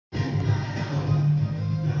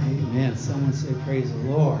Someone say, praise the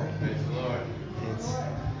Lord. Praise the Lord.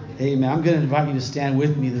 Amen. I'm going to invite you to stand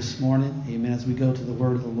with me this morning. Amen. As we go to the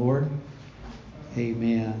word of the Lord.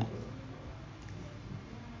 Amen.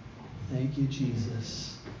 Thank you,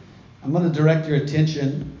 Jesus. I'm going to direct your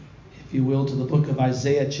attention, if you will, to the book of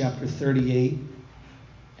Isaiah chapter 38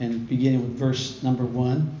 and beginning with verse number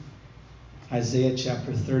 1. Isaiah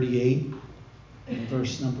chapter 38 and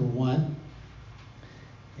verse number 1.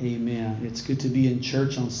 Amen. It's good to be in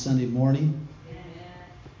church on Sunday morning.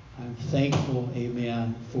 I'm thankful,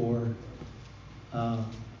 amen, for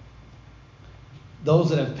those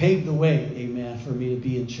that have paved the way, amen, for me to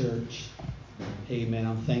be in church. Amen.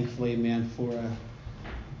 I'm thankful, amen, for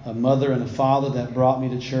a mother and a father that brought me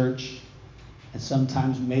to church and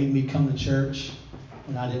sometimes made me come to church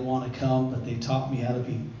when I didn't want to come, but they taught me how to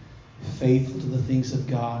be faithful to the things of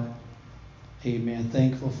God. Amen.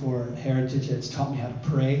 Thankful for a heritage that's taught me how to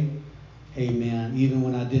pray. Amen. Even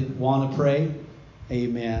when I didn't want to pray.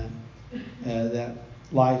 Amen. That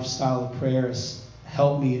lifestyle of prayer has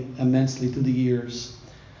helped me immensely through the years.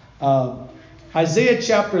 Isaiah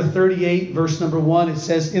chapter 38, verse number 1, it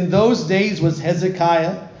says, "In those days was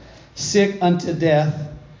Hezekiah sick unto death,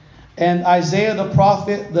 and Isaiah the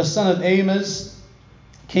prophet, the son of Amos,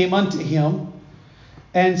 came unto him,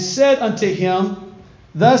 and said unto him,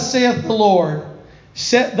 Thus saith the Lord,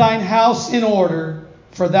 set thine house in order,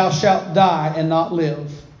 for thou shalt die and not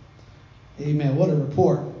live." Amen. What a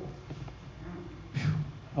report. I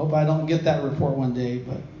hope I don't get that report one day,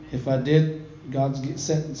 but if I did, God's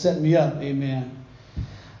setting me up. Amen.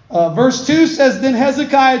 Verse 2 says, "Then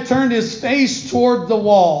Hezekiah turned his face toward the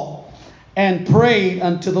wall and prayed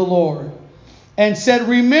unto the Lord, and said,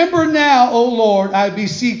 Remember now, O Lord, I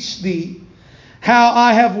beseech thee, how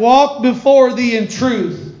I have walked before thee in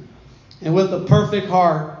truth and with a perfect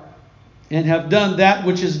heart, and have done that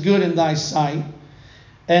which is good in thy sight.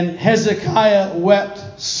 And Hezekiah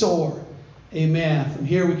wept sore." Amen. From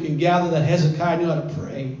here we can gather that Hezekiah knew how to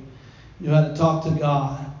pray, knew how to talk to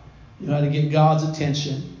God, knew how to get God's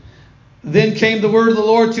attention. Then came the word of the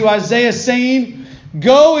Lord to Isaiah, saying,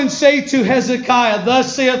 "Go and say to Hezekiah,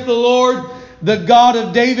 Thus saith the Lord, the God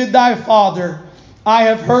of David thy father, I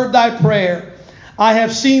have heard thy prayer. I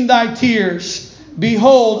have seen thy tears.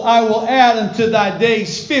 Behold, I will add unto thy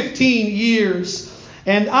days 15 years.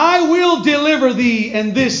 And I will deliver thee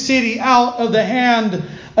and this city out of the hand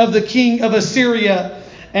of the king of Assyria.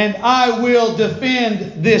 And I will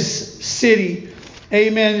defend this city."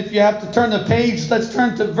 Amen. If you have to turn the page, let's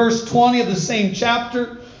turn to verse 20 of the same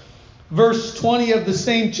chapter. Verse 20 of the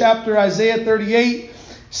same chapter, Isaiah 38,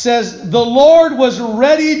 says, "The Lord was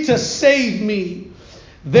ready to save me.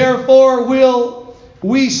 Therefore will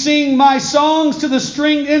we sing my songs to the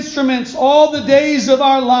stringed instruments all the days of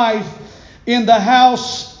our life in the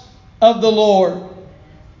house of the Lord."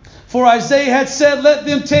 For Isaiah had said, "Let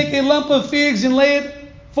them take a lump of figs and lay it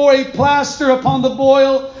for a plaster upon the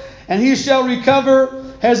boil, and he shall recover."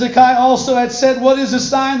 Hezekiah also had said, "What is the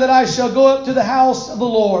sign that I shall go up to the house of the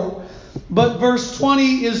Lord?" But verse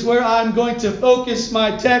 20 is where I'm going to focus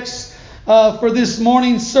my text for this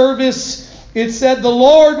morning's service. It said, "The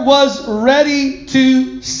Lord was ready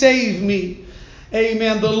to save me."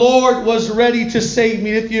 Amen. The Lord was ready to save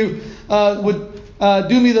me. If you would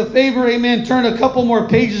do me the favor, amen, turn a couple more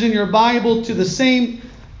pages in your Bible to the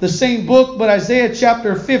same book, but Isaiah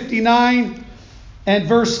chapter 59 and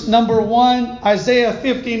verse number 1. Isaiah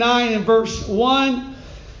 59 and verse 1.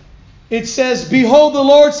 It says, "Behold, the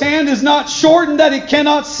Lord's hand is not shortened that it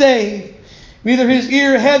cannot save, neither his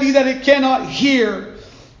ear heavy that it cannot hear.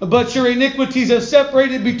 But your iniquities have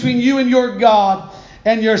separated between you and your God,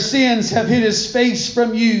 and your sins have hid his face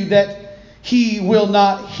from you, that he will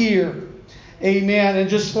not hear." Amen. And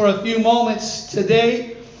just for a few moments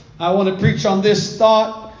today, I want to preach on this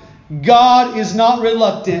thought. God is not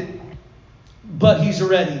reluctant, but he's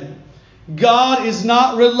ready. God is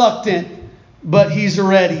not reluctant, but he's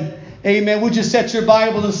ready. Amen. Would you set your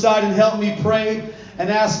Bible aside and help me pray and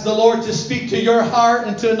ask the Lord to speak to your heart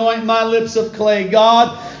and to anoint my lips of clay.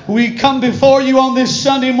 God, we come before you on this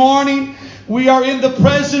Sunday morning. We are in the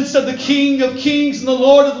presence of the King of Kings and the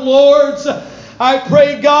Lord of Lords. I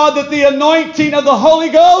pray, God, that the anointing of the Holy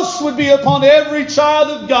Ghost would be upon every child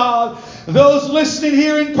of God, those listening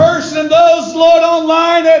here in person and those, Lord,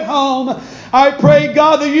 online at home. I pray,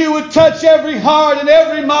 God, that you would touch every heart and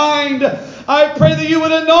every mind. I pray that you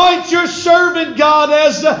would anoint your servant, God,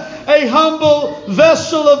 as a humble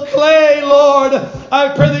vessel of clay, Lord. I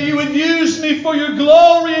pray that you would use me for your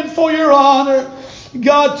glory and for your honor.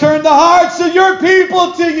 God, turn the hearts of your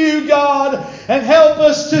people to you, God, and help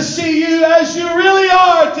us to see you as you really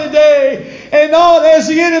are today, and not as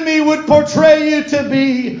the enemy would portray you to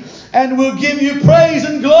be. And we'll give you praise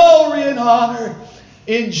and glory and honor.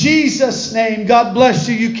 In Jesus' name, God bless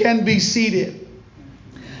you. You can be seated.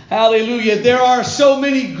 Hallelujah. There are so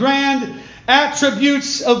many grand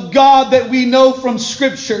attributes of God that we know from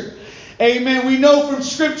Scripture. Amen. We know from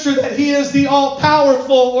Scripture that He is the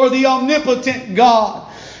all-powerful or the omnipotent God.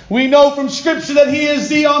 We know from Scripture that He is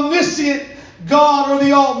the omniscient God or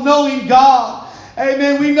the all-knowing God.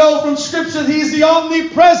 Amen. We know from Scripture that He's the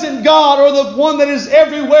omnipresent God or the one that is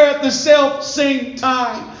everywhere at the same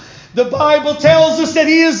time. The Bible tells us that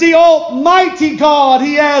He is the almighty God.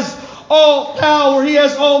 He has all power. He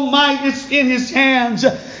has all might. It's in His hands.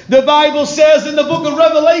 The Bible says in the book of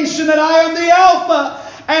Revelation that I am the Alpha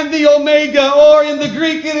and the Omega, or in the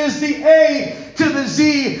Greek it is the A to the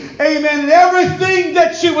Z. Amen. And everything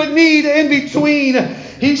that you would need in between.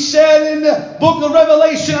 He said in the book of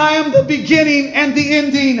Revelation, I am the beginning and the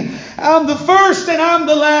ending. I'm the first and I'm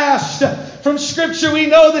the last. From Scripture we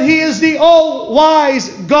know that He is the all-wise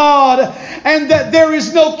God, and that there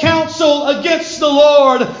is no counsel against the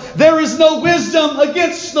Lord. There is no wisdom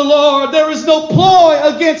against the Lord. There is no ploy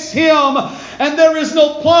against Him, and there is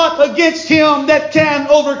no plot against Him that can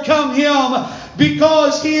overcome Him,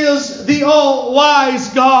 because He is the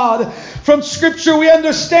all-wise God. From Scripture we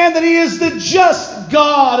understand that He is the just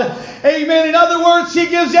God. Amen. In other words, He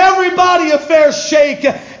gives everybody a fair shake.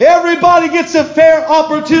 Everybody gets a fair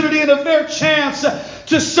opportunity and a fair chance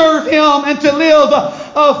to serve Him and to live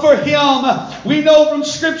for Him. We know from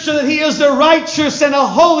Scripture that He is a righteous and a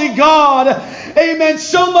holy God. Amen.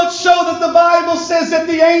 So much so that the Bible says that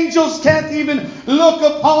the angels can't even look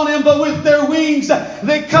upon Him, but with their wings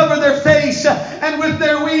they cover their face, and with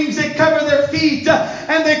their wings they cover their feet,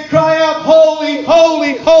 and they cry out, Holy,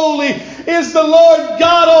 holy, holy is the Lord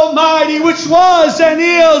God Almighty, which was and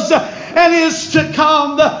is to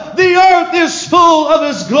come. The earth is full of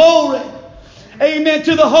His glory. Amen.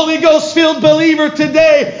 To the Holy Ghost-filled believer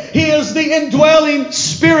today, He is the indwelling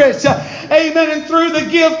Spirit. Amen. And through the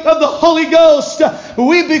gift of the Holy Ghost,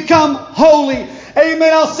 we become holy.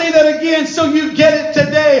 Amen. I'll say that again so you get it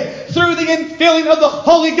today. Through the infilling of the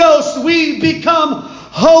Holy Ghost, we become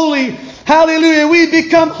holy. Hallelujah. We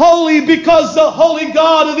become holy because the Holy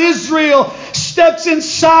God of Israel steps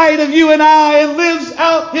inside of you and I and lives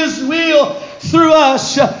out His will through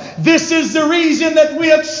us. This is the reason that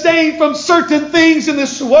we abstain from certain things in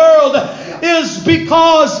this world, is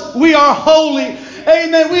because we are holy.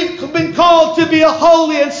 Amen. We've been called to be a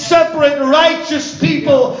holy and separate, righteous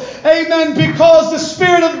people. Amen. Because the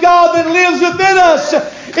Spirit of God that lives within us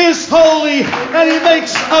is holy, and He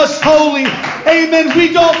makes us holy. Amen.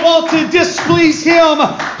 We don't want to displease Him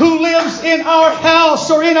who lives in our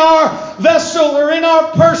house or in our vessel or in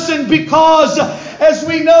our person, because as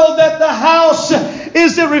we know that the house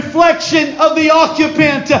is a reflection of the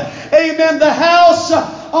occupant. Amen. The house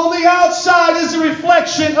on the outside is a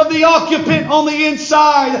reflection of the occupant on the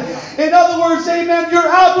inside. In other words, amen, your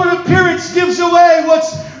outward appearance gives away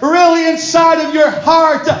what's really inside of your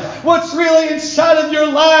heart, what's really inside of your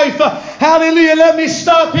life. Hallelujah. Let me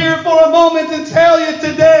stop here for a moment and tell you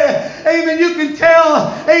today, amen, you can tell,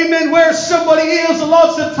 amen, where somebody is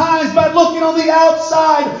lots of times by looking on the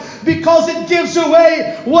outside, because it gives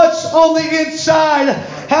away what's on the inside.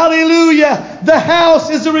 Hallelujah. The house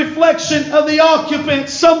is a reflection of the occupant.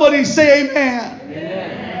 Somebody say amen.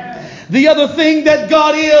 Amen. The other thing that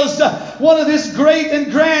God is, one of His great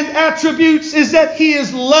and grand attributes, is that He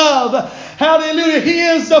is love. Hallelujah. He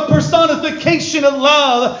is the personification of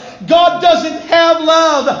love. God doesn't have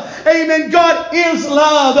love. Amen. God is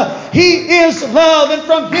love. He is love. And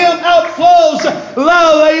from Him outflows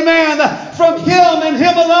love. Amen. From Him and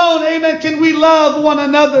Him alone, amen, can we love one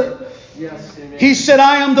another. Yes, amen. He said,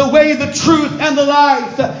 I am the way, the truth, and the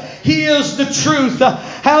life. He is the truth.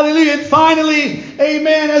 Hallelujah. And finally,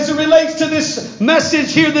 amen, as it relates to this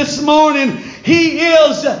message here this morning, He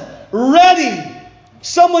is ready.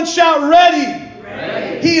 Someone shout ready.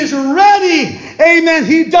 Ready. He is ready. Amen.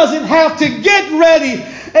 He doesn't have to get ready.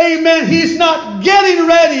 Amen. He's not getting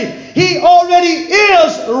ready. He already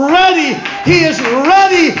is ready. He is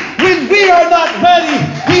ready when we are not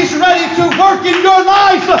ready. He's ready to work in your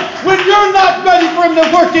life when you're not ready for Him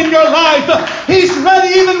to work in your life. He's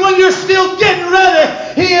ready even when you're still getting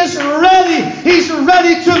ready. He is ready. He's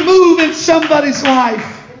ready to move in somebody's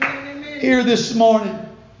life here this morning.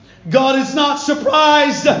 God is not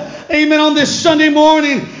surprised, amen, on this Sunday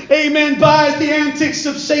morning, amen, by the antics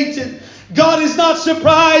of Satan. God is not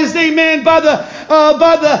surprised, amen, by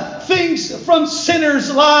the things from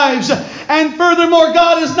sinners' lives. And furthermore,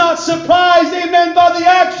 God is not surprised, amen, by the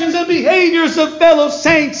actions and behaviors of fellow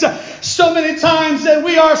saints. So many times that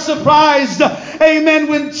we are surprised, Amen.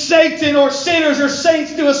 When Satan or sinners or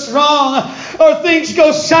saints do us wrong or things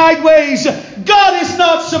go sideways, God is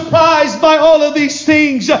not surprised by all of these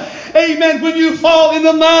things. Amen. When you fall in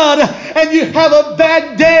the mud and you have a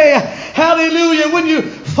bad day. Hallelujah. When you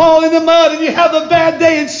fall in the mud and you have a bad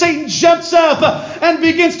day and Satan jumps up and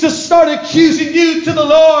begins to start accusing you to the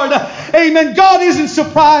Lord. Amen. God isn't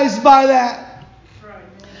surprised by that.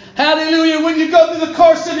 Hallelujah. When you go through the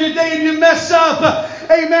course of your day and you mess up,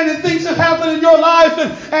 amen, and things have happened in your life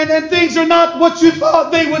and things are not what you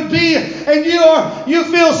thought they would be, and you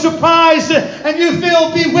feel surprised and you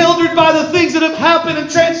feel bewildered by the things that have happened and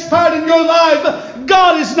transpired in your life,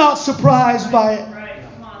 God is not surprised by it.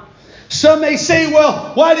 Some may say,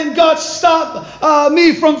 well, why didn't God stop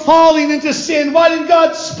me from falling into sin? Why didn't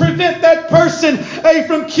God prevent that person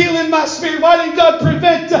from killing my spirit? Why didn't God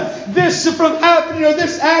prevent this from happening or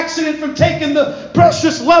this accident from taking the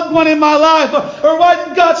precious loved one in my life? Or why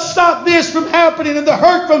didn't God stop this from happening and the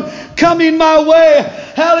hurt from coming my way?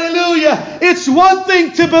 Hallelujah. It's one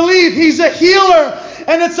thing to believe He's a healer,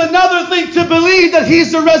 and it's another thing to believe that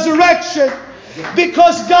He's the resurrection.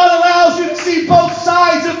 Because God allows you to see both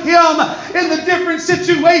sides of Him in the different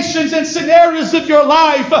situations and scenarios of your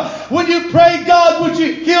life. When you pray, God, would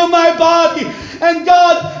you heal my body? And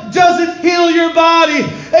God doesn't heal your body.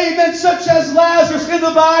 Amen. Such as Lazarus in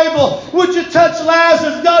the Bible. Would you touch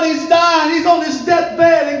Lazarus? God, he's dying. He's on his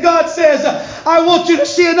deathbed. And God says, I want you to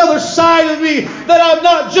see another side of me. That I'm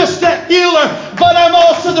not just a healer, but I'm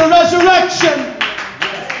also the resurrection.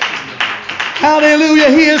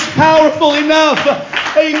 Hallelujah. He is powerful enough,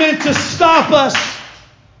 amen, to stop us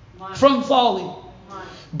from falling.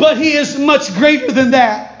 But He is much greater than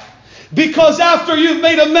that. Because after you've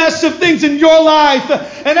made a mess of things in your life,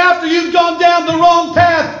 and after you've gone down the wrong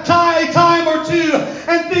path a time or two,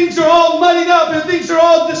 and things are all muddied up, and things are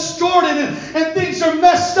all distorted, and things are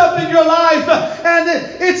messed up in your life, and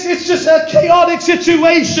it's just a chaotic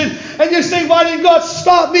situation, and you say, why didn't God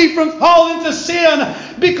stop me from falling into sin?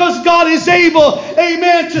 Because God is able,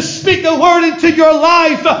 amen, to speak a word into your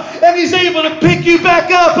life, and He's able to pick you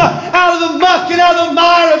back up out of the muck and out of the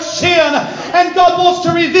mire of sin. And God wants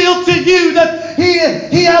to reveal to you that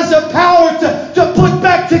He has the power to put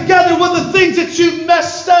back together with the things that you've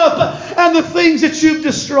messed up and the things that you've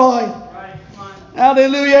destroyed. Right,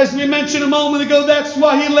 hallelujah. As we mentioned a moment ago, that's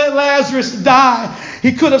why He let Lazarus die.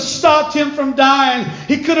 He could have stopped him from dying.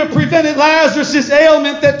 He could have prevented Lazarus'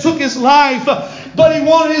 ailment that took his life. But He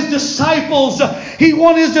wanted His disciples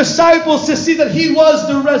to see that He was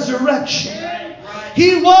the resurrection.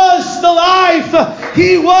 He was the life.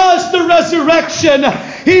 He was the resurrection.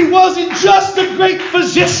 He wasn't just a great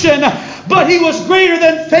physician, but He was greater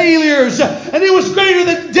than failures. And He was greater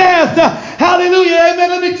than death. Hallelujah. Amen.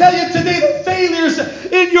 Let me tell you today that failures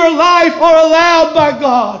in your life are allowed by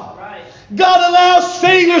God. God allows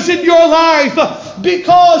failures in your life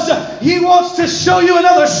because He wants to show you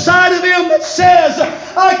another side of Him that says,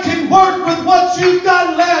 I can work with what you've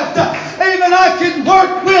got left. Amen. I can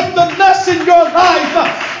work with the mess in your life.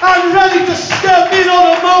 I'm ready to step in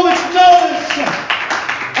on a moment's notice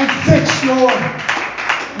and fix your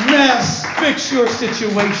mess, fix your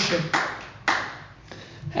situation.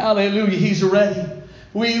 Hallelujah. He's ready.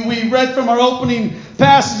 We read from our opening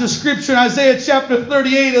passage of Scripture in Isaiah chapter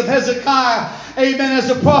 38 of Hezekiah. Amen. As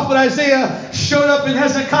the prophet Isaiah showed up in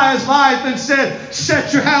Hezekiah's life and said,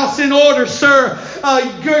 set your house in order, sir.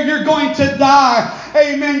 You're going to die.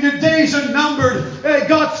 Amen. Your days are numbered.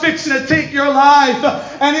 God's fixing to take your life.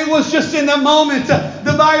 And it was just in the moment.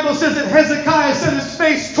 The Bible says that Hezekiah set his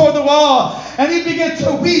face toward the wall. And he began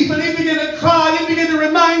to weep and he began to cry. And he began to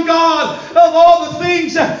remind God of all the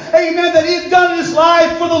things, amen, that he had done in his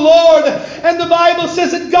life for the Lord. And the Bible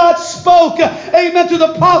says that God spoke, amen, to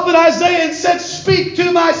the prophet Isaiah and said, speak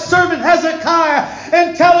to my servant Hezekiah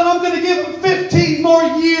and tell him I'm going to give him 15 more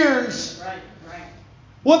years.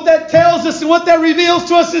 What that tells us and what that reveals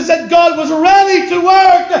to us is that God was ready to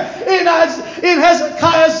work in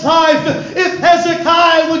Hezekiah's life if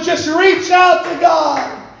Hezekiah would just reach out to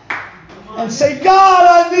God and say,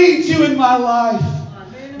 God, I need you in my life.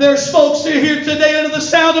 There's folks here today under the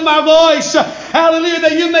sound of my voice, hallelujah,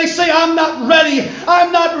 that you may say, I'm not ready,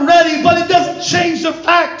 but it doesn't change the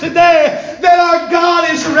fact today that our God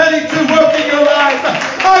is ready to work in your life.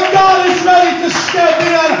 Our God is ready to step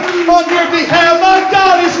in on your behalf. Our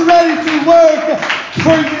God is ready to work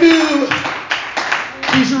for you.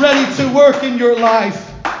 He's ready to work in your life.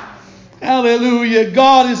 Hallelujah.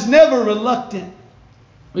 God is never reluctant.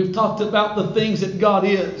 We've talked about the things that God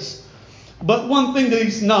is. But one thing that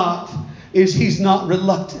He's not is He's not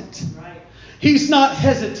reluctant. He's not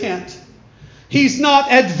hesitant. He's not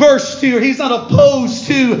adverse to, or He's not opposed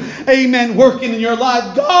to, amen, working in your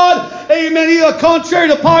life. God, amen, contrary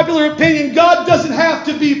to popular opinion, God doesn't have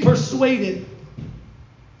to be persuaded.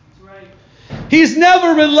 He's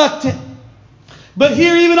never reluctant. But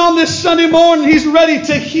here, even on this Sunday morning, He's ready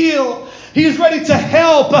to heal. He's ready to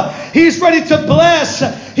help. He's ready to bless.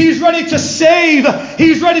 He's ready to save.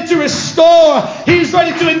 He's ready to restore. He's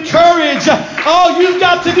ready to encourage. All you've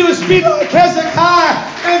got to do is be like Hezekiah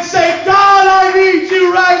and say, God, I need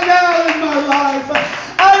you right now in my life.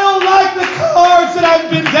 I don't like the cards that I've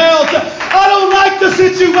been dealt. I don't like the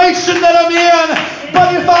situation that I'm in.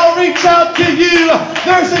 But if I'll reach out to you,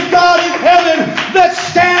 there's a God in heaven that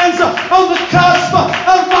stands on the cusp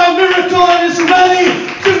of my miracle and is ready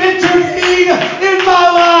to intervene in my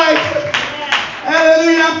life.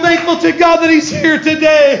 Hallelujah. I'm thankful to God that He's here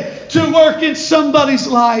today to work in somebody's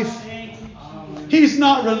life. He's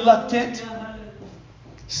not reluctant.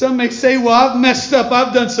 Some may say, well, I've messed up.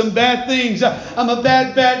 I've done some bad things. I'm a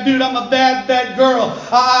bad dude. I'm a bad girl.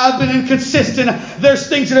 I've been inconsistent. There's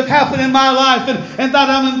things that have happened in my life and that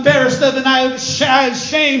I'm embarrassed of, and I have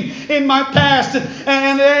shame in my past.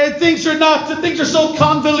 And things are so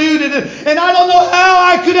convoluted. And I don't know how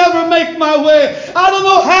I could ever make my way. I don't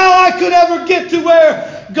know how I could ever get to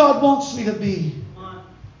where God wants me to be.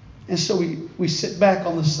 And so we sit back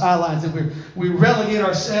on the sidelines and we relegate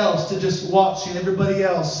ourselves to just watching everybody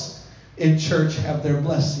else in church have their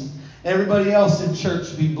blessing. Everybody else in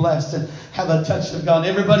church be blessed and have a touch of God.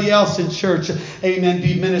 Everybody else in church, amen,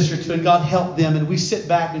 be ministered to and God help them. And we sit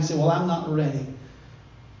back and say, well, I'm not ready.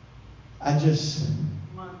 I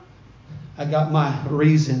got my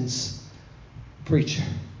reasons, preacher.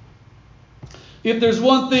 If there's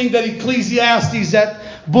one thing that Ecclesiastes, that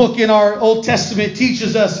book in our Old Testament,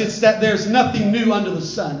 teaches us, it's that there's nothing new under the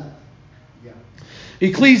sun. Yeah.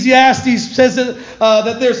 Ecclesiastes says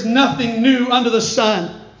that there's nothing new under the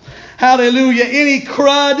sun. Hallelujah. Any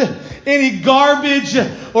crud, any garbage,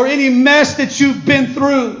 or any mess that you've been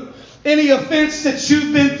through, any offense that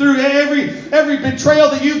you've been through, every betrayal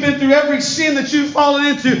that you've been through, every sin that you've fallen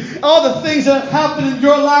into, all the things that have happened in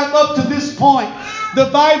your life up to this point, the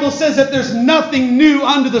Bible says that there's nothing new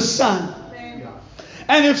under the sun.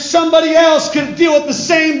 And if somebody else could deal with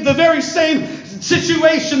the very same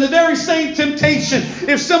situation, the very same temptation,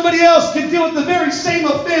 if somebody else could deal with the very same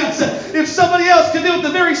offense, if somebody else could deal with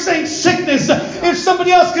the very same sickness, if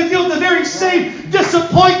somebody else could deal with the very same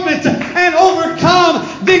disappointment and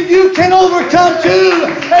overcome, then you can overcome too.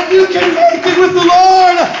 And you can make it with the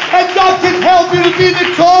Lord. And God can help you to be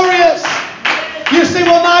victorious. You say,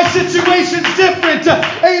 well, my situation's different.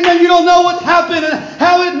 Amen. You don't know what happened and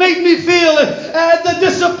how it made me feel. And the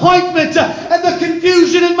disappointment and the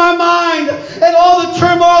confusion in my mind and all the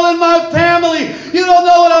turmoil in my family. You don't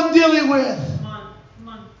know what I'm dealing with. Come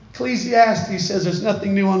on. Ecclesiastes says there's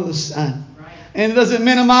nothing new under the sun. And it doesn't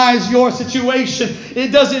minimize your situation.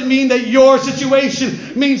 It doesn't mean that your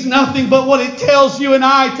situation means nothing. But what it tells you and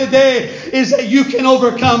I today is that you can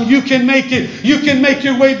overcome. You can make it. You can make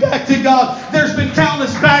your way back to God. There's been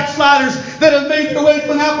countless backsliders that have made their way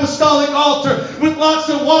to an apostolic altar with lots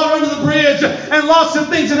of water under the bridge and lots of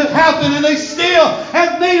things that have happened. And they still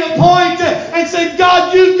have made a point and said,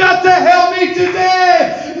 God, you've got to help me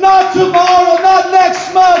today. Not tomorrow, not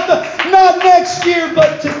next month, not next year,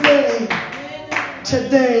 but today.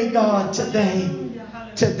 Today, God,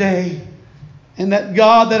 today. And that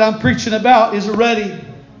God that I'm preaching about is ready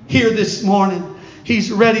here this morning.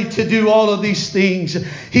 He's ready to do all of these things.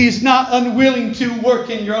 He's not unwilling to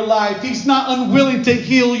work in your life. He's not unwilling to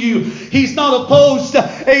heal you. He's not opposed,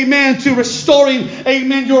 amen, to restoring,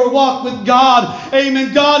 amen, your walk with God.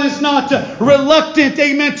 Amen. God is not reluctant,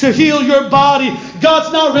 amen, to heal your body.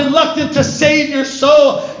 God's not reluctant to save your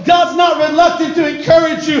soul. God's not reluctant to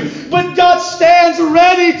encourage you. But God stands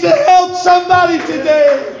ready to help somebody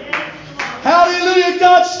today. Hallelujah.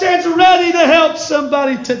 God stands ready to help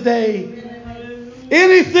somebody today.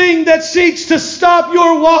 Anything that seeks to stop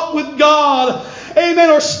your walk with God, amen,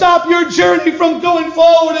 or stop your journey from going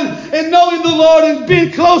forward and knowing the Lord and being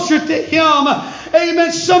closer to Him,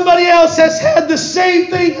 amen, somebody else has had the same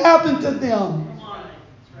thing happen to them.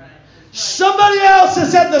 Somebody else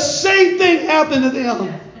has had the same thing happen to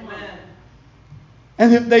them.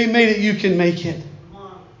 And if they made it, you can make it.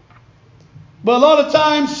 But a lot of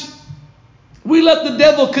times, we let the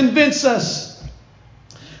devil convince us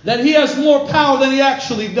that he has more power than he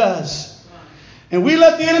actually does. And we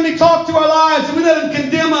let the enemy talk to our lives, and we let him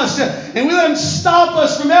condemn us, and we let him stop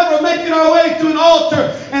us from ever making our way to an altar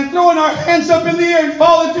and throwing our hands up in the air and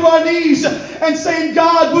falling to our knees and saying,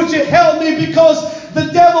 God, would you help me? Because the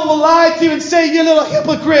devil will lie to you and say, you little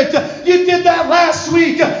hypocrite, you did that last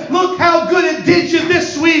week. Look how good it did you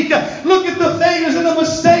this week. Look at the failures and the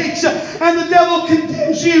mistakes. And the devil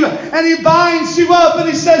condemns you and he binds you up and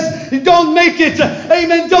he says, don't make it.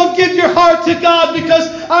 Amen. Don't give your heart to God because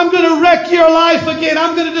I'm going to wreck your life again.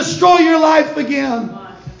 I'm going to destroy your life again.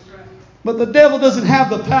 But the devil doesn't have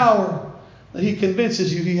the power that he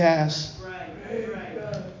convinces you he has.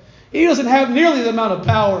 He doesn't have nearly the amount of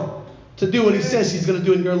power to do what he says he's going to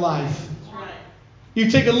do in your life. You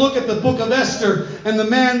take a look at the book of Esther and the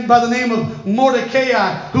man by the name of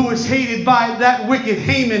Mordecai who was hated by that wicked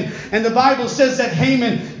Haman. And the Bible says that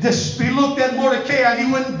Haman, he looked at Mordecai and he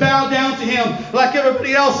wouldn't bow down to him like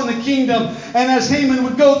everybody else in the kingdom. And as Haman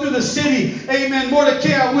would go through the city, amen,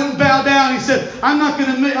 Mordecai wouldn't bow down. He said, I'm not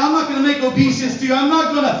going to make obeisance to you. I'm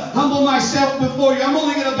not going to humble myself before you. I'm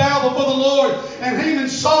only going to bow before the Lord. And Haman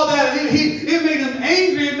saw that and it made him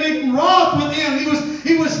angry. It made him wroth within.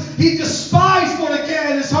 He despised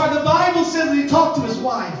Mordecai in his heart. The Bible says that he talked to his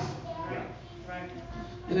wife.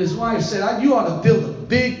 And his wife said, you ought to build a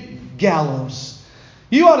big gallows.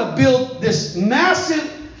 You ought to build this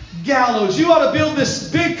massive gallows. You ought to build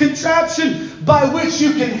this big contraption by which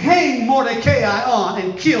you can hang Mordecai on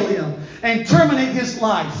and kill him and terminate his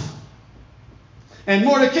life. And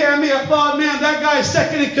Mordecai may have thought, man, that guy's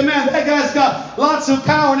second in command. That guy's got lots of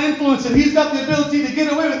power and influence, and he's got the ability to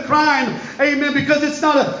get away with crime. Amen. Because it's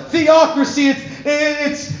not a theocracy.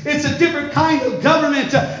 It's a different kind of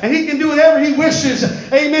government, and he can do whatever he wishes.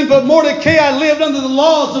 Amen. But Mordecai lived under the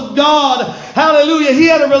laws of God. Hallelujah. He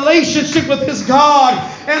had a relationship with his God.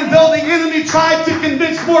 And though the enemy tried to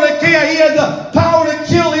convince Mordecai he had the power to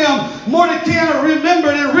kill him, Mordecai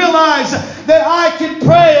remembered and realized that I can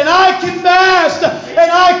pray and I can fast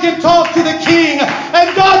and I can talk to the king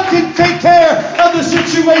and God can take care of the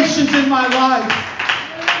situations in my life.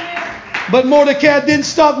 But Mordecai didn't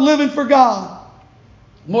stop living for God.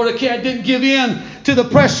 Mordecai didn't give in to the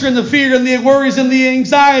pressure and the fear and the worries and the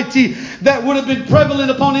anxiety that would have been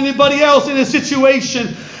prevalent upon anybody else in a situation.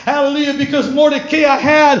 Hallelujah. Because Mordecai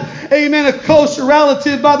had, amen, a close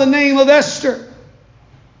relative by the name of Esther.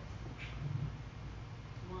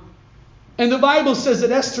 And the Bible says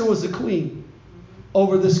that Esther was the queen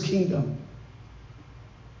over this kingdom.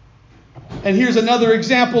 And here's another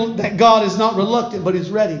example that God is not reluctant, but is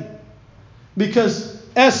ready. Because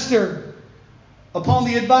Esther, upon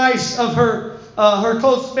the advice of her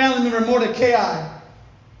close family member Mordecai,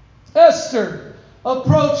 Esther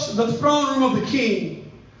approached the throne room of the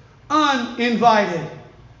king uninvited,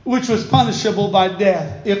 which was punishable by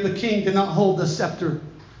death if the king did not hold the scepter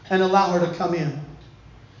and allow her to come in.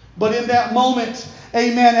 But in that moment,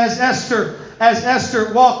 amen, as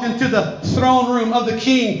Esther walked into the throne room of the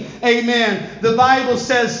king, amen, the Bible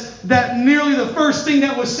says that nearly the first thing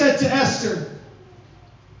that was said to Esther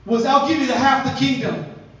was, I'll give you the half the kingdom.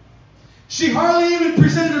 She hardly even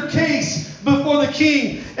presented her case before the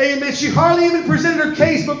king. Amen. She hardly even presented her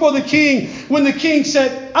case before the king when the king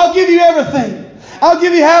said, I'll give you everything. I'll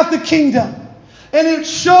give you half the kingdom. And it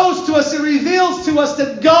shows to us, it reveals to us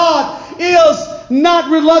that God is not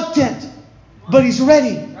reluctant, but He's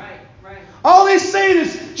ready. Right. All He's saying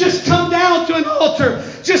is just come down to an altar.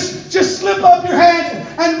 Just slip up your hand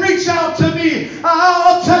and reach out to me.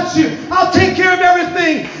 I'll touch you. I'll take care of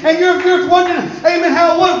everything. And you're wondering, amen,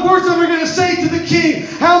 what words am I going to say to the king?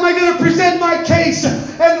 How am I going to present my case?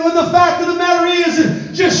 And when the fact of the matter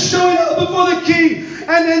is, just showing up before the king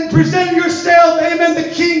and then presenting yourself, amen, the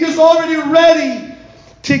king is already ready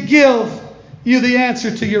to give you the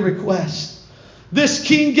answer to your request. This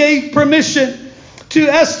king gave permission to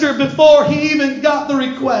Esther before he even got the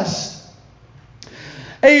request.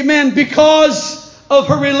 Amen. Because of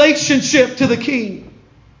her relationship to the king.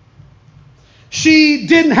 She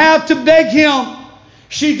didn't have to beg him.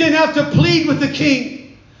 She didn't have to plead with the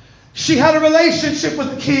king. She had a relationship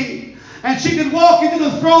with the king. And she could walk into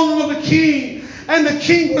the throne room of the king. And the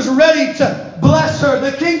king was ready to bless her.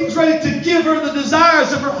 The king was ready to give her the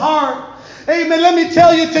desires of her heart. Amen. Let me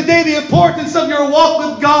tell you today the importance of your walk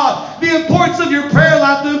with God, the importance of your prayer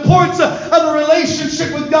life, the importance of a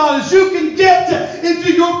relationship with God is you can get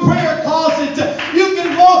into your prayer closet. You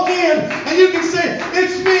can walk in and you can say,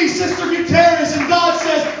 it's me, Sister Gutierrez, and God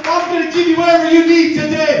says, I'm going to give you whatever you need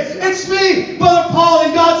today. It's me, Brother Paul,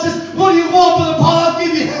 and God says, what do you want, Brother Paul? I'll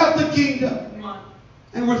give you half the kingdom.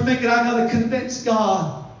 And we're thinking, I got to convince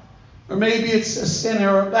God. Or maybe it's a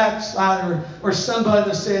sinner or a backslider or somebody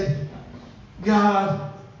that said,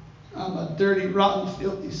 God, I'm a dirty, rotten,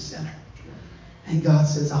 filthy sinner. And God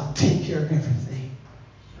says, I'll take care of everything.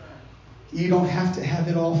 You don't have to have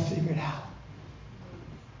it all figured out.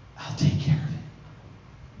 I'll take care of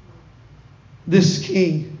it. This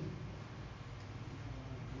king,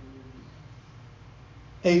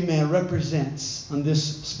 amen, represents, on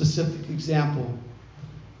this specific example,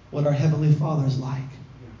 what our Heavenly Father is like.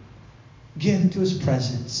 Get into His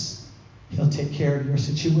presence. He'll take care of your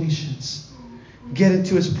situations. Get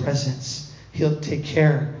into His presence. He'll take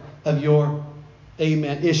care of your,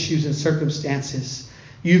 amen, issues and circumstances.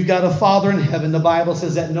 You've got a Father in heaven, the Bible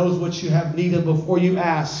says, that knows what you have need of before you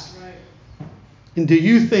ask. Right. And do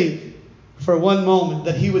you think for one moment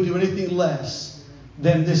that He would do anything less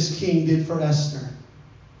than this king did for Esther?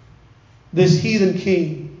 This heathen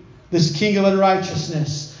king, this king of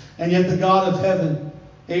unrighteousness, and yet the God of heaven,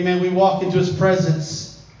 amen, we walk into His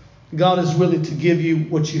presence. God is willing to give you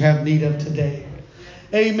what you have need of today.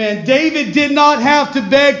 Amen. David did not have to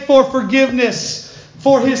beg for forgiveness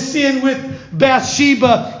for his sin with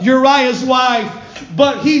Bathsheba, Uriah's wife,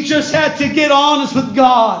 but he just had to get honest with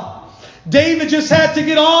God. David just had to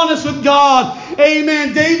get honest with God.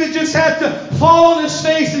 Amen. David just had to fall on his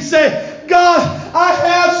face and say, God, I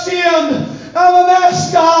have sinned. I'm a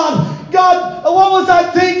mess, God. God, what was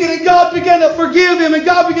I thinking? And God began to forgive him, and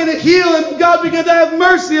God began to heal him, and God began to have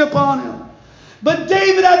mercy upon him. But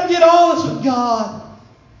David had to get honest with God.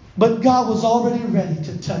 But God was already ready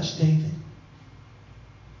to touch David.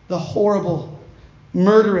 The horrible,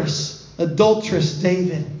 murderous, adulterous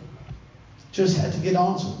David just had to get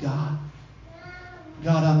honest with God.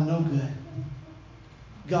 God, I'm no good.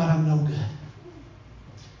 God, I'm no good.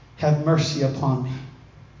 Have mercy upon me.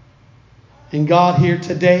 And God here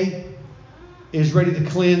today is ready to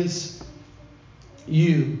cleanse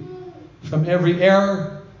you from every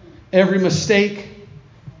error, every mistake,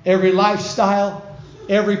 every lifestyle,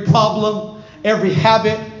 every problem, every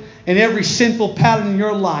habit, and every sinful pattern in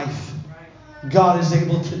your life. God is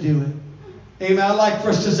able to do it. Amen. I'd like for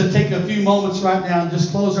us just to take a few moments right now and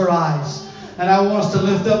just close our eyes. And I want us to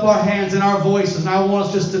lift up our hands and our voices. And I want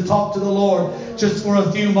us just to talk to the Lord just for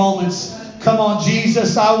a few moments. Come on,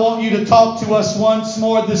 Jesus, I want you to talk to us once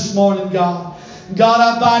more this morning, God. God,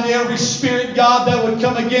 I bind every spirit, God, that would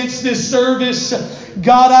come against this service.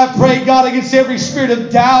 God, I pray, God, against every spirit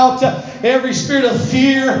of doubt, every spirit of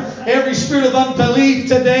fear, every spirit of unbelief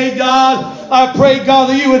today, God. I pray, God,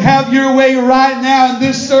 that you would have your way right now in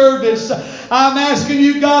this service. I'm asking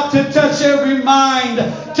you, God, to touch every mind,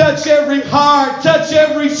 touch every heart, touch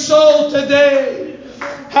every soul today.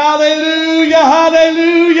 Hallelujah,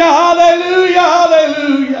 hallelujah, hallelujah,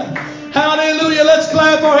 hallelujah. Hallelujah. Let's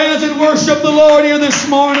clap our hands and worship the Lord here this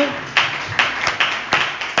morning.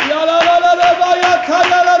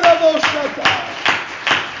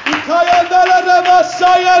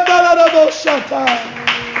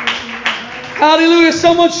 Hallelujah.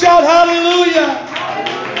 Someone shout hallelujah.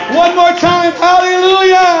 One more time.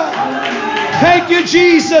 Hallelujah. Thank you,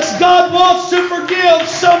 Jesus. God wants to forgive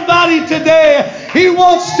somebody today. He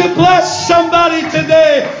wants to bless somebody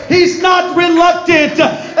today. He's not reluctant.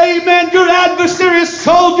 Amen. Your adversary has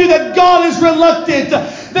told you that God is reluctant,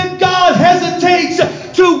 that God hesitates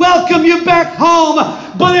to welcome you back home.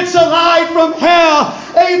 But it's a lie from hell.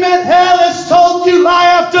 Amen. Hell has told you lie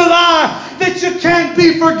after lie that you can't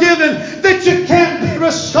be forgiven, that you can't be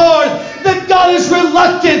restored, that God is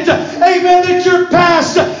reluctant. Amen. That your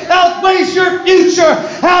past outweighs your future.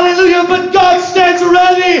 Hallelujah. But God stands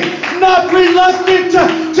ready, not reluctant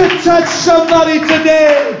to touch somebody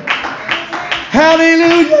today.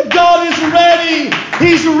 Hallelujah. God is ready.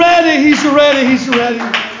 He's ready. He's ready. He's ready.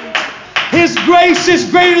 His grace is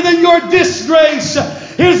greater than your disgrace.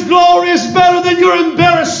 His glory is better than your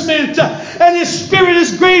embarrassment. And His Spirit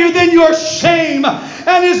is greater than your shame.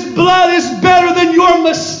 And His blood is better than your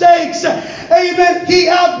mistakes. Amen. He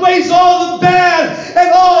outweighs all the bad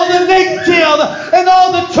and all the negative and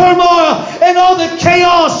all the turmoil and all the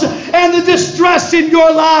chaos and the distress in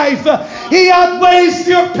your life. He outweighs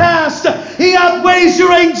your past. He outweighs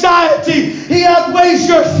your anxiety. He outweighs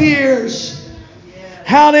your fears.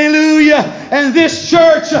 Hallelujah. And this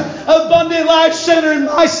church, Abundant Life Center, and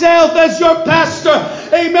myself as your pastor,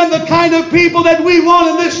 amen, the kind of people that we want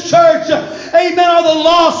in this church, amen, are the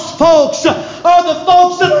lost folks, are the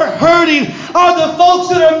folks that are hurting, are the folks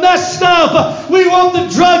that are messed up. We want the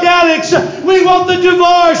drug addicts. We want the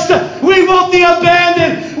divorced. We want the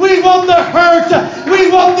abandoned. We want the hurt.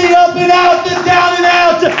 We want the up and out, the down and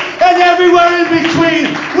out, and everywhere in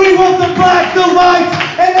between. We want the black, the white,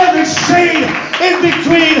 and every shade in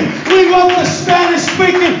between. We want the Spanish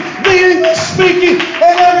speaking, the English speaking,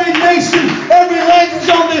 and every nation, every language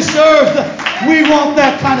on this earth. We want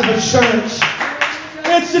that kind of a church.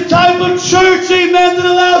 It's the type of church, amen, that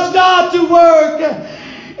allows God to work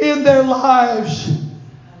in their lives.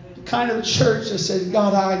 The kind of church that says,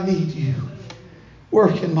 God, I need you.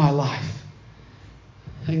 Work in my life.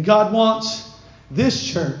 And God wants this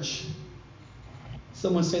church.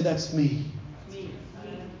 Someone say, that's me.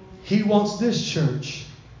 He wants this church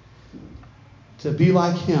to be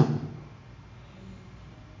like Him.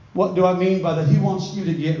 What do I mean by that? He wants you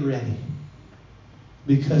to get ready.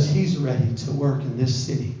 Because He's ready to work in this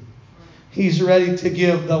city. He's ready to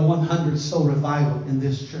give the 100 soul revival in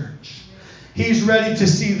this church. He's ready to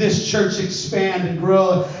see this church expand and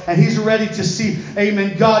grow. And He's ready to see,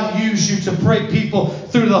 amen, God use you to pray people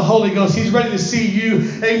through the Holy Ghost. He's ready to see you,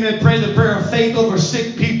 amen, pray the prayer of faith over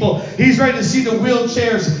sick people. He's ready to see the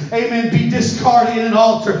wheelchairs, amen, be discarded in an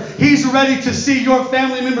altar. He's ready to see your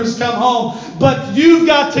family members come home. But you've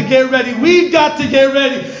got to get ready. We've got to get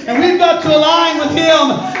ready. And we've got to align with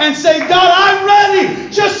Him and say, God, I'm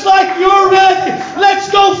ready, just like you're ready.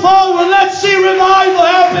 Let's go forward. Let's see revival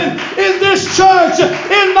happen in this church,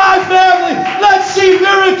 in my family. Let's see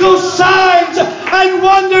miracles, signs, and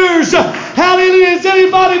wonders. Hallelujah. Does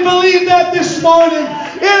anybody believe that this morning?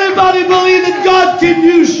 Anybody believe that God can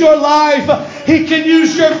use your life? He can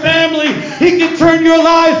use your family. He can turn your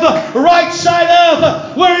life right side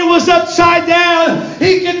up where it was upside down.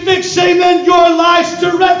 He can fix, amen, your life's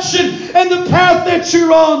direction and the path that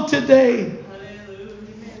you're on today.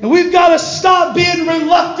 And we've got to stop being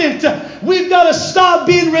reluctant. We've got to stop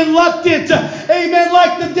being reluctant. Amen.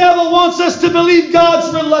 Like the devil wants us to believe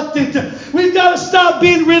God's reluctant. We've got to stop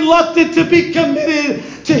being reluctant to be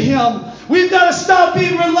committed to Him. We've got to stop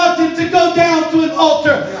being reluctant to go down to an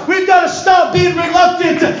altar. We've got to stop being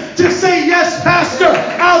reluctant to say, yes, Pastor,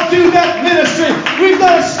 I'll do that ministry. We've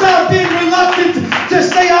got to stop being reluctant to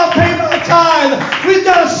say, I'll pay my tithe. We've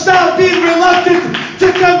got to stop being reluctant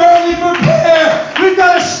to come early for prayer. We've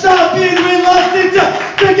got to stop being reluctant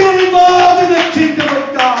to get involved in the kingdom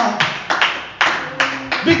of God.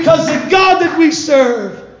 Because the God that we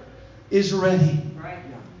serve is ready.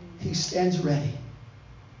 He stands ready.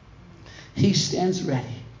 He stands ready.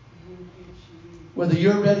 Whether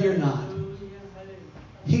you're ready or not,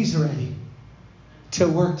 He's ready to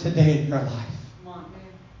work today in your life.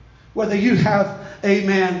 Whether you have,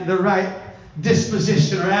 amen, the right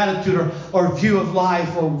disposition or attitude or view of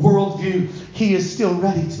life or worldview, He is still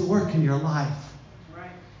ready to work in your life.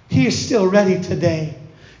 He is still ready today.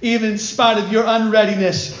 Even in spite of your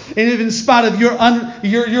unreadiness, and even in spite of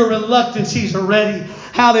your reluctance, He's ready.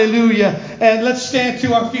 Hallelujah. And let's stand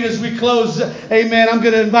to our feet as we close. Amen. I'm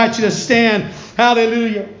going to invite you to stand.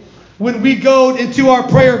 Hallelujah. When we go into our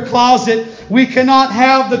prayer closet, we cannot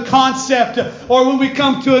have the concept, or when we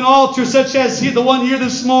come to an altar such as the one here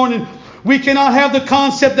this morning, we cannot have the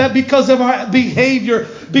concept that because of our behavior,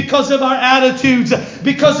 because of our attitudes,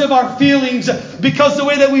 because of our feelings, because of the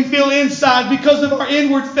way that we feel inside, because of our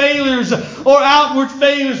inward failures or outward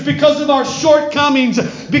failures, because of our shortcomings,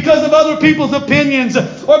 because of other people's opinions,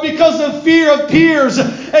 or because of fear of peers,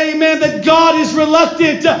 amen, that God is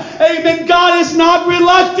reluctant. Amen. God is not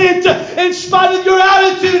reluctant in spite of your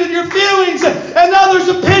attitude and your feelings and others'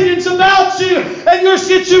 opinions about you and your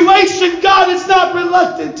situation. God is not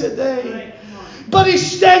reluctant today. But He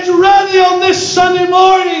stands ready on this Sunday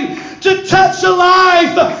morning to touch a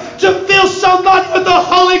life, to fill somebody with the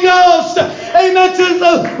Holy Ghost. Amen.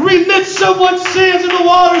 To remit someone's sins in the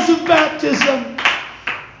waters of baptism.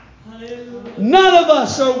 None of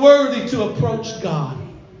us are worthy to approach God.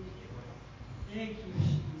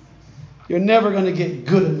 You're never going to get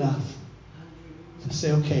good enough to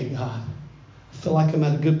say, okay, God, I feel like I'm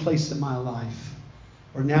at a good place in my life.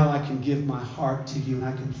 Or now I can give my heart to you, and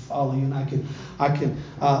I can follow you, and I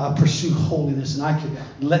can pursue holiness, and I can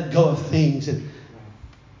let go of things.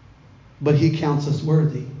 But He counts us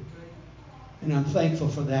worthy. And I'm thankful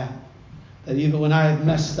for that. That even when I have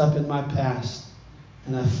messed up in my past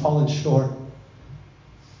and I've fallen short,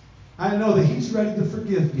 I know that He's ready to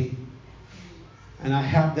forgive me. And I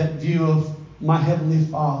have that view of my Heavenly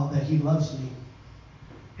Father, that He loves me.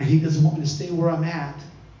 And He doesn't want me to stay where I'm at.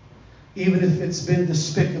 Even if it's been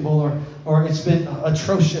despicable or it's been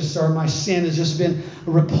atrocious or my sin has just been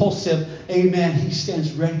repulsive. Amen. He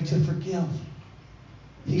stands ready to forgive.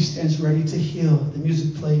 He stands ready to heal. The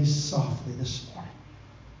music plays softly this morning.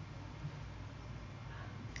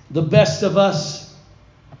 The best of us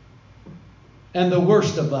and the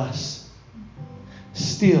worst of us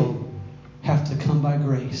still have to come by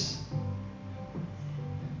grace.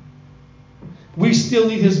 We still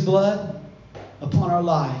need His blood upon our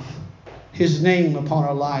life. His name upon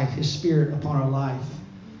our life, His Spirit upon our life,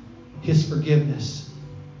 His forgiveness.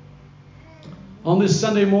 On this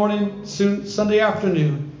Sunday morning, Sunday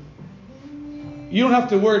afternoon, you don't have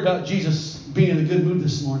to worry about Jesus being in a good mood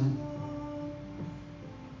this morning.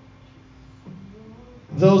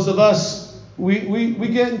 Those of us we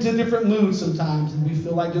get into different moods sometimes, and we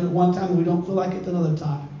feel like doing it one time and we don't feel like it another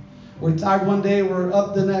time. We're tired one day, we're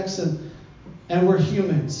up the next, and we're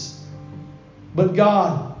humans. But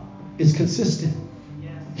God is consistent.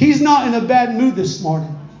 He's not in a bad mood this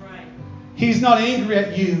morning. He's not angry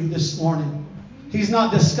at you this morning. He's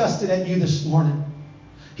not disgusted at you this morning.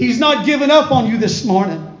 He's not given up on you this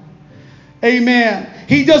morning. Amen.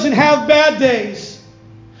 He doesn't have bad days.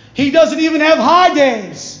 He doesn't even have high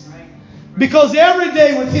days. Because every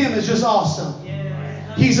day with Him is just awesome.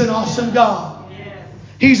 He's an awesome God.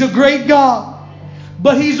 He's a great God.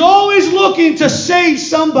 But He's always looking to save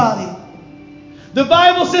somebody. The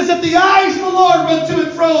Bible says that the eyes of the Lord run to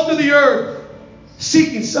and fro through the earth,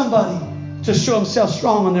 seeking somebody to show Himself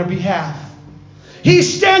strong on their behalf. He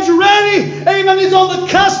stands ready. Amen. He's on the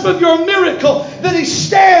cusp of your miracle. Then He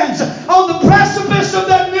stands on the precipice of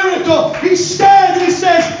that miracle. He stands and He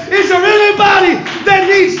says, is there anybody that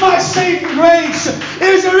needs my saving grace?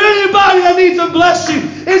 Is there anybody that needs a blessing?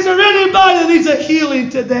 Is there anybody that needs a healing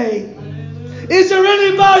today? Is there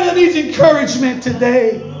anybody that needs encouragement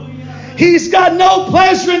today? He's got no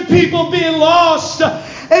pleasure in people being lost.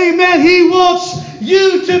 Amen. He wants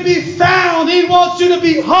you to be found. He wants you to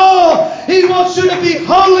be whole. He wants you to be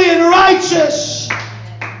holy and righteous.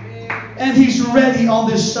 And He's ready on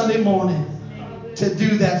this Sunday morning to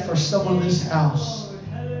do that for someone in this house.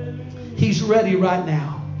 He's ready right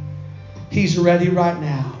now. He's ready right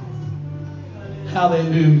now.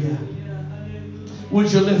 Hallelujah.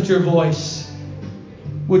 Would you lift your voice?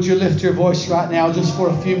 Would you lift your voice right now just for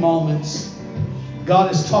a few moments?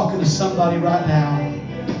 God is talking to somebody right now.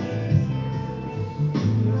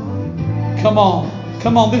 Come on.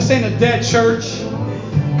 Come on. This ain't a dead church.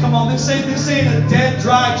 Come on. This ain't a dead,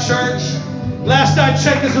 dry church. Last I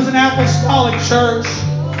checked, this was an apostolic church.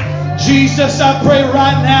 Jesus, I pray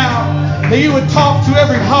right now that You would talk to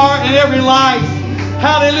every heart and every life.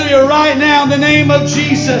 Hallelujah. Right now in the name of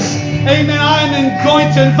Jesus. Amen. I'm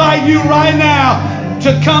going to invite you right now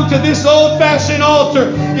to come to this old-fashioned altar.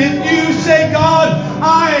 If you say, God,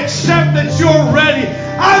 I accept that You're ready.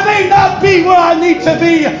 I may not be where I need to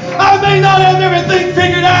be. I may not have everything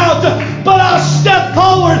figured out, but I'll step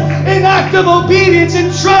forward in act of obedience and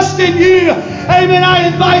trust in You. Amen. I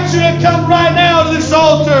invite you to come right now to this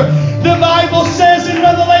altar. The Bible says in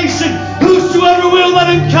Revelation, whosoever will, let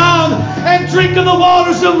him come and drink of the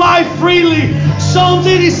waters of life freely. Psalms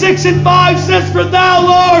 86 and 5 says, for Thou,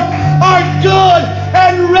 Lord, art good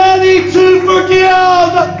and ready to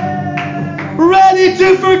forgive. Ready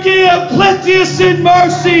to forgive, plenteous in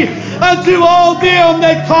mercy unto all them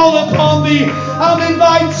that call upon Thee. I'm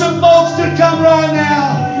inviting some folks to come right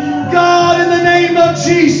now. God, in the name of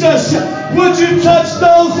Jesus, would You touch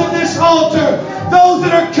those in this altar, those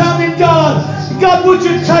that are coming, God. God, would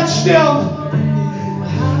You touch them?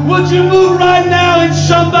 Would You move right now in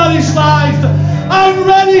somebody's life? I'm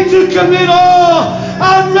ready to commit all.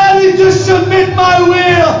 I'm ready to submit my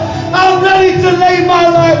will. I'm ready to lay my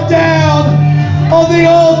life down on the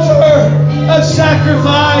altar of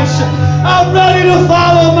sacrifice. I'm ready to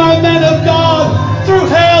follow my men of God through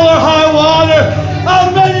hell or high water.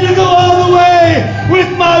 I'm ready to go all the way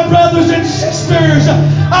with my brothers and sisters.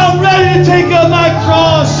 I'm ready to take up my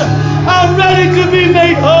cross. I'm ready to be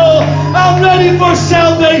made whole. I'm ready for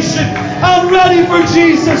salvation. I'm ready for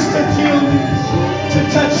Jesus to heal me, to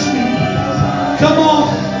touch me. Come on.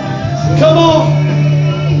 Come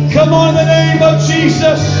on. Come on in the name of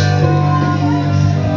Jesus.